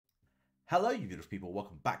Hello you beautiful people,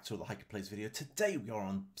 welcome back to the Hiker Plays video. Today we are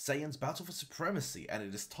on Saiyan's Battle for Supremacy and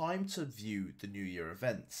it is time to view the New Year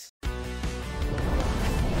events.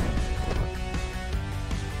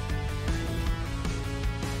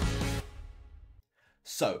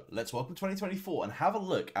 So let's welcome 2024 and have a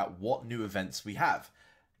look at what new events we have.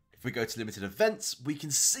 If we go to limited events, we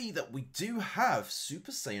can see that we do have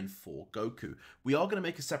Super Saiyan 4 Goku. We are going to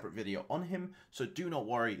make a separate video on him, so do not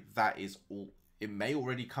worry, that is all. It may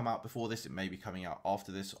already come out before this, it may be coming out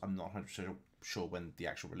after this, I'm not 100% sure when the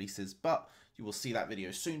actual release is, but you will see that video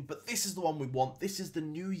soon. But this is the one we want, this is the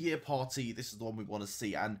New Year party, this is the one we want to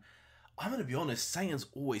see, and I'm going to be honest, Saiyan's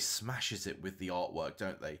always smashes it with the artwork,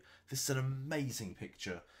 don't they? This is an amazing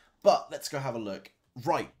picture, but let's go have a look.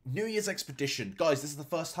 Right, New Year's Expedition. Guys, this is the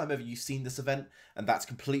first time ever you've seen this event, and that's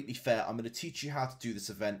completely fair. I'm going to teach you how to do this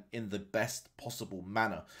event in the best possible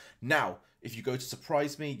manner. Now, if you go to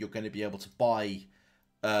Surprise Me, you're going to be able to buy...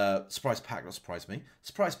 Surprise Pack, not Surprise Me.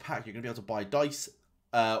 Surprise Pack, you're going to be able to buy dice.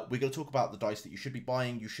 We're going to talk about the dice that you should be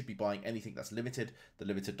buying. You should be buying anything that's limited. The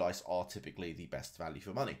limited dice are typically the best value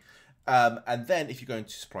for money. And then, if you go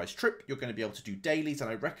into Surprise Trip, you're going to be able to do dailies, and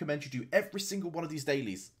I recommend you do every single one of these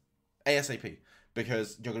dailies ASAP.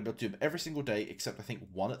 Because you're going to be able to do them every single day, except I think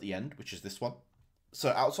one at the end, which is this one. So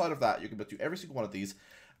outside of that, you're going to be able to do every single one of these,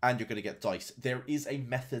 and you're going to get dice. There is a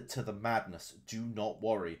method to the madness. Do not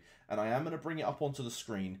worry. And I am going to bring it up onto the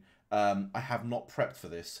screen. I have not prepped for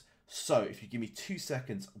this. So if you give me 2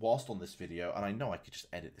 seconds whilst on this video, and I know I could just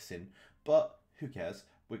edit this in, but who cares?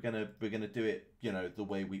 We're gonna do it, you know, the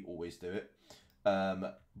way we always do it.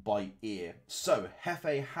 By ear. So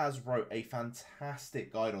Hefe has wrote a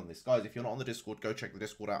fantastic guide on this. Guys, if you're not on the Discord, go check the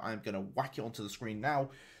Discord out. I'm going to whack it onto the screen now.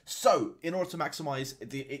 So in order to maximize,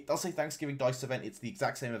 it does say Thanksgiving dice event. It's the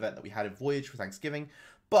exact same event that we had in Voyage for Thanksgiving,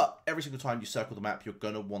 but every single time you circle the map, you're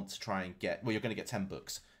going to want to try and get, well, you're going to get 10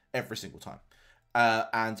 books every single time.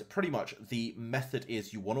 And pretty much the method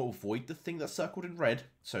is you want to avoid the thing that's circled in red,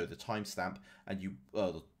 so the timestamp, and you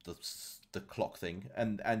the clock thing,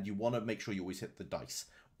 and you want to make sure you always hit the dice.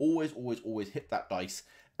 Always hit that dice,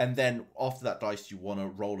 and then after that dice you want to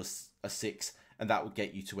roll a 6, and that will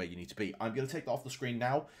get you to where you need to be. I'm going to take that off the screen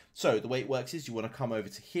now. So the way it works is you want to come over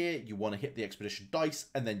to here, you want to hit the expedition dice,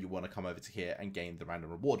 and then you want to come over to here and gain the random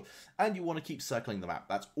reward, and you want to keep circling the map.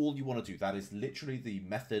 That's all you want to do. That is literally the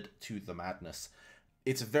method to the madness.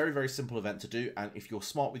 It's a very, very simple event to do, and if you're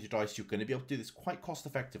smart with your dice, you're going to be able to do this quite cost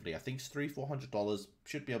effectively. I think it's $300-400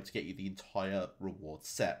 should be able to get you the entire reward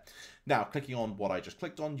set. Now, clicking on what I just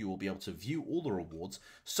clicked on, you will be able to view all the rewards.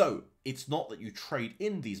 So it's not that you trade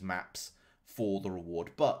in these maps for the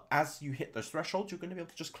reward, but as you hit those thresholds, you're going to be able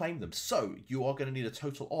to just claim them. So you are going to need a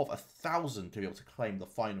total of 1,000 to be able to claim the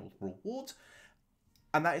final reward,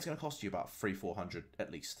 and that is going to cost you about $300-400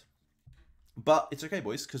 at least. But it's okay,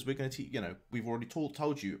 boys, because we're going to teach, you know, we've already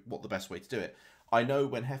told you what the best way to do it. I know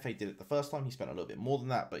when Hefe did it the first time, he spent a little bit more than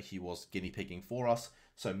that, but he was guinea pigging for us.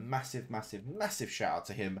 So massive shout out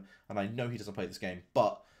to him. And I know he doesn't play this game,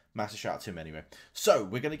 but massive shout out to him anyway. So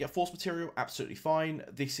we're going to get force material, absolutely fine.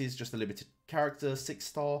 This is just a limited character,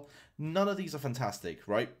 6-star. None of these are fantastic,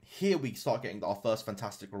 right? Here we start getting our first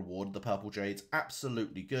fantastic reward, the purple jades,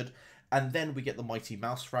 absolutely good. And then we get the Mighty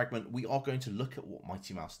Mouse fragment. We are going to look at what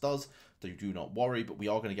Mighty Mouse does, so do not worry, but we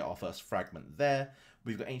are going to get our first fragment there.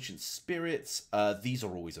 We've got Ancient Spirits. These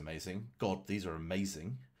are always amazing. God, these are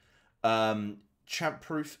amazing. Champ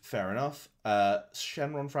Proof, fair enough.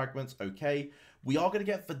 Shenron fragments, okay. We are going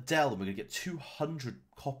to get Videl, and we're going to get 200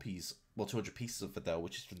 copies, well, 200 pieces of Videl,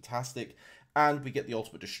 which is fantastic. And we get the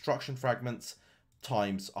Ultimate Destruction fragments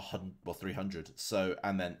times 100, well, 300. So,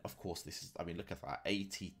 and then, of course, this is, I mean, look at that,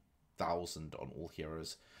 80,000 on all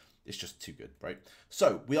heroes. It's just too good, right?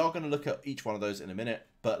 So we are going to look at each one of those in a minute,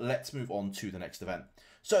 but let's move on to the next event.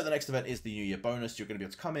 So the next event is the New Year bonus. You're going to be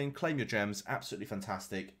able to come in, claim your gems, absolutely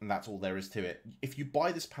fantastic, and that's all there is to it. If you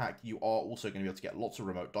buy this pack, you are also going to be able to get lots of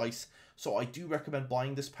remote dice. So I do recommend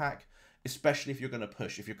buying this pack, especially if you're going to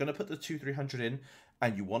push. If you're going to put the 200-300 in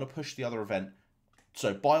and you want to push the other event,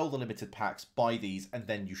 so buy all the limited packs, buy these, and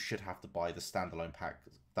then you should have to buy the standalone packs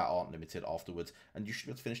that aren't limited afterwards, and you should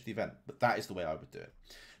be able to finish the event. But that is the way I would do it.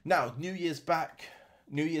 Now, New Year's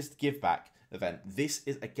Give Back event. This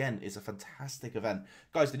is, again, is a fantastic event.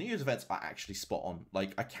 Guys, the New Year's events are actually spot on.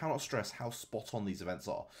 Like, I cannot stress how spot on these events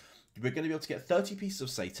are. We're going to be able to get 30 pieces of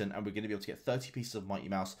Satan, and we're going to be able to get 30 pieces of Mighty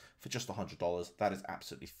Mouse for just $100. That is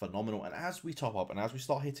absolutely phenomenal. And as we top up and as we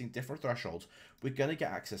start hitting different thresholds, we're going to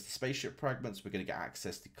get access to spaceship fragments, we're going to get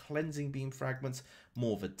access to cleansing beam fragments,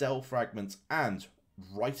 more Videl fragments, and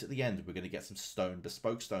right at the end, we're going to get some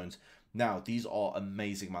bespoke stones. Now, these are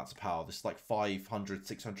amazing amounts of power. This is like 500,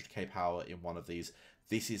 600k power in one of these.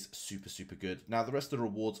 This is super, super good. Now, the rest of the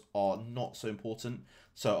rewards are not so important.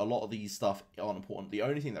 So a lot of these stuff aren't important. The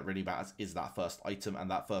only thing that really matters is that first item,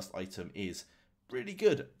 and that first item is really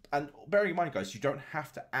good. And bearing in mind, guys, you don't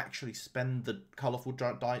have to actually spend the colourful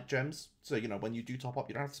diet gems. So, you know, when you do top up,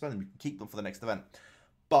 you don't have to spend them. You can keep them for the next event.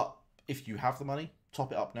 But if you have the money,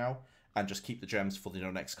 top it up now and just keep the gems for the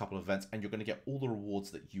next couple of events, and you're going to get all the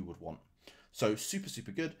rewards that you would want. So super,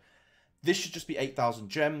 super good. This should just be 8,000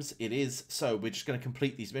 gems. It is. So we're just going to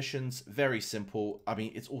complete these missions. Very simple. I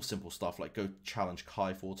mean, it's all simple stuff like go challenge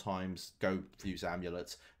Kai 4 times, go fuse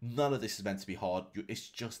amulets. None of this is meant to be hard. It's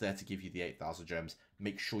just there to give you the 8,000 gems.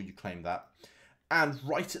 Make sure you claim that. And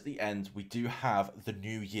right at the end, we do have the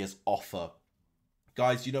New Year's offer.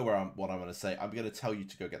 Guys, you know what I'm going to say. I'm going to tell you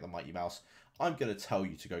to go get the Mighty Mouse. I'm going to tell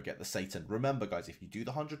you to go get the Satan. Remember, guys, if you do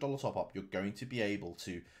the $100 top up, you're going to be able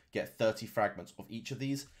to get 30 fragments of each of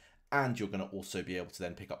these. And you're going to also be able to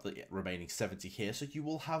then pick up the remaining 70 here. So you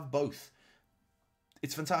will have both.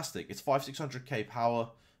 It's fantastic. It's 500-600k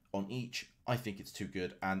power on each. I think it's too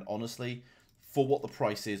good. And honestly, for what the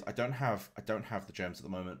price is, I don't have the gems at the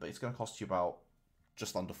moment, but it's going to cost you about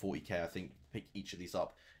just under 40k, I think, pick each of these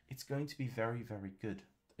up. It's going to be very, very good.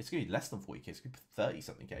 It's going to be less than 40k. It's going to be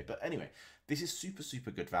 30-something-k. But anyway, this is super,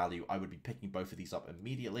 super good value. I would be picking both of these up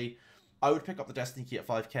immediately. I would pick up the Destiny key at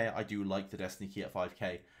 5k. I do like the Destiny key at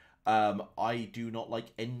 5k. I do not like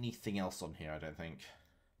anything else on here, I don't think.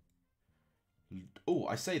 Oh,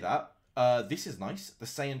 I say that. This is nice. The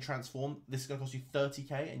Saiyan Transform. This is going to cost you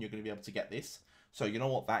 30k, and you're going to be able to get this. So you know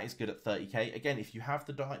what? That is good at 30k. Again, if you have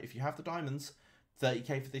the diamonds,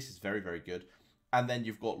 30k for this is very, very good. And then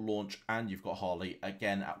you've got Launch and you've got Harley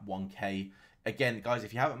again at 1k. Again, guys,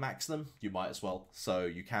 if you haven't maxed them, you might as well. So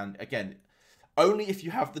you can, again, only if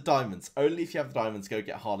you have the diamonds. Only if you have the diamonds, go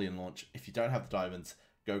get Harley and Launch. If you don't have the diamonds,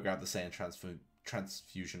 go grab the Saiyan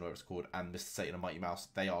Transfusion, whatever it's called, and Mr. Satan and Mighty Mouse.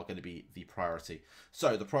 They are going to be the priority.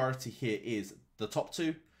 So the priority here is the top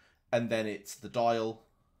two, and then it's the Dial,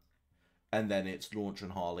 and then it's Launch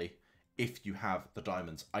and Harley if you have the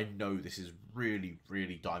diamonds. I know this is really,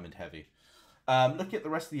 really diamond heavy. Look at the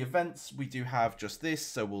rest of the events. We do have just this,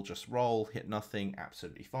 so we'll just roll, hit nothing,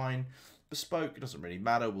 absolutely fine. Bespoke, it doesn't really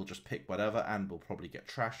matter. We'll just pick whatever, and we'll probably get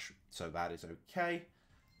trash, so that is okay.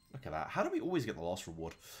 Look at that. How do we always get the last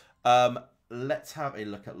reward? Let's have a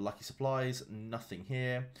look at Lucky Supplies. Nothing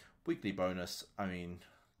here. Weekly bonus. I mean,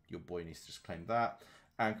 your boy needs to just claim that.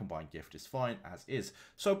 And combined gift is fine, as is.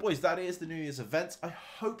 So, boys, that is the New Year's events. I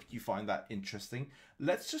hope you find that interesting.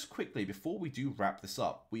 Let's just quickly, before we do wrap this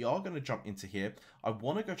up, we are going to jump into here. I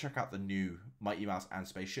want to go check out the new Mighty Mouse and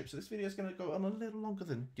Spaceship. So this video is going to go on a little longer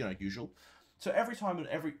than, usual. So every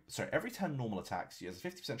 10 normal attacks, he has a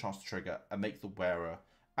 50% chance to trigger and make the wearer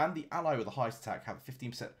and the ally with the highest attack have a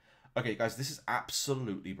 15%. Okay, guys, this is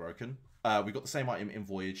absolutely broken. We got the same item in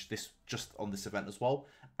Voyage, this just on this event as well.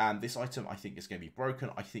 And this item, I think, is going to be broken.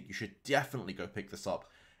 I think you should definitely go pick this up.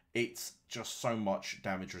 It's just so much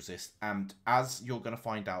damage resist. And as you're going to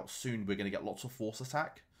find out soon, we're going to get lots of force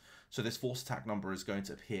attack. So this force attack number is going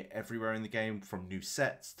to appear everywhere in the game, from new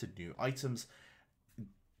sets to new items.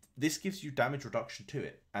 This gives you damage reduction to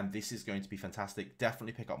it, and this is going to be fantastic.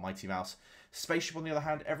 Definitely pick up Mighty Mouse. Spaceship, on the other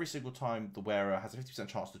hand, every single time the wearer has a 50%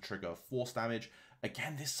 chance to trigger force damage.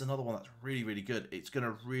 Again, this is another one that's really, really good. It's going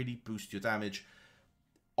to really boost your damage.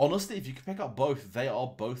 Honestly, if you can pick up both, they are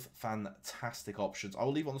both fantastic options. I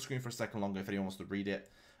will leave it on the screen for a second longer if anyone wants to read it.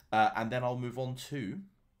 And then I'll move on to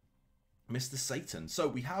Mr. Satan. So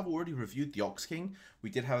we have already reviewed the Ox King. We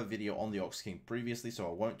did have a video on the Ox King previously, so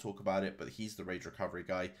I won't talk about it, but he's the Rage Recovery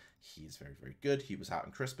guy. He is very, very good. He was out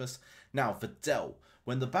on Christmas. Now, Videl.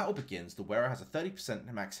 When the battle begins, the wearer has a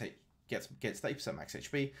 30% max gets 30% max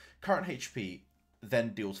HP. Current HP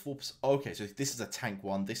then deals 4%. Okay, so this is a tank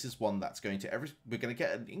one. This is one that's going to we're going to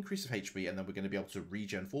get an increase of HP, and then we're going to be able to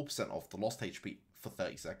regen 4% of the lost HP for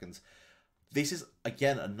 30 seconds. This is,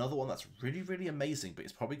 again, another one that's really, really amazing, but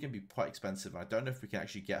it's probably going to be quite expensive. I don't know if we can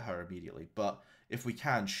actually get her immediately, but if we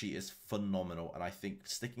can, she is phenomenal. And I think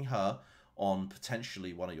sticking her on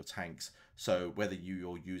potentially one of your tanks, so whether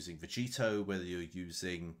you're using Vegito, whether you're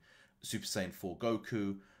using Super Saiyan 4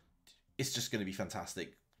 Goku, it's just going to be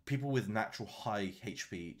fantastic. People with natural high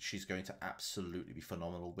HP, she's going to absolutely be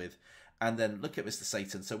phenomenal with. And then look at Mr.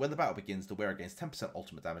 Satan. So when the battle begins, the wearer gains 10%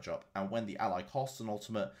 ultimate damage up. And when the ally casts an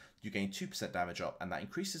ultimate, you gain 2% damage up. And that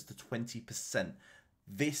increases to 20%.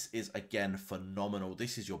 This is, again, phenomenal.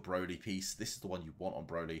 This is your Broly piece. This is the one you want on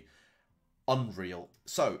Broly. Unreal.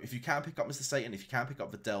 So if you can pick up Mr. Satan, if you can pick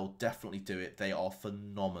up Videl, definitely do it. They are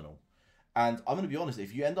phenomenal. And I'm going to be honest,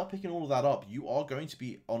 if you end up picking all of that up, you are going to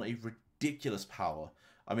be on a ridiculous power.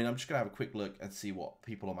 I mean, I'm just going to have a quick look and see what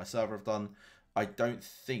people on my server have done. I don't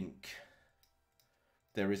think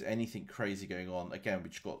there is anything crazy going on. Again, we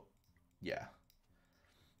just got, yeah.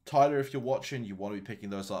 Tyler, if you're watching, you want to be picking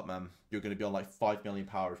those up, man. You're going to be on like 5 million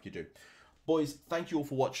power if you do. Boys, thank you all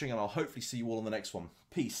for watching, and I'll hopefully see you all in the next one.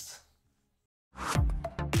 Peace.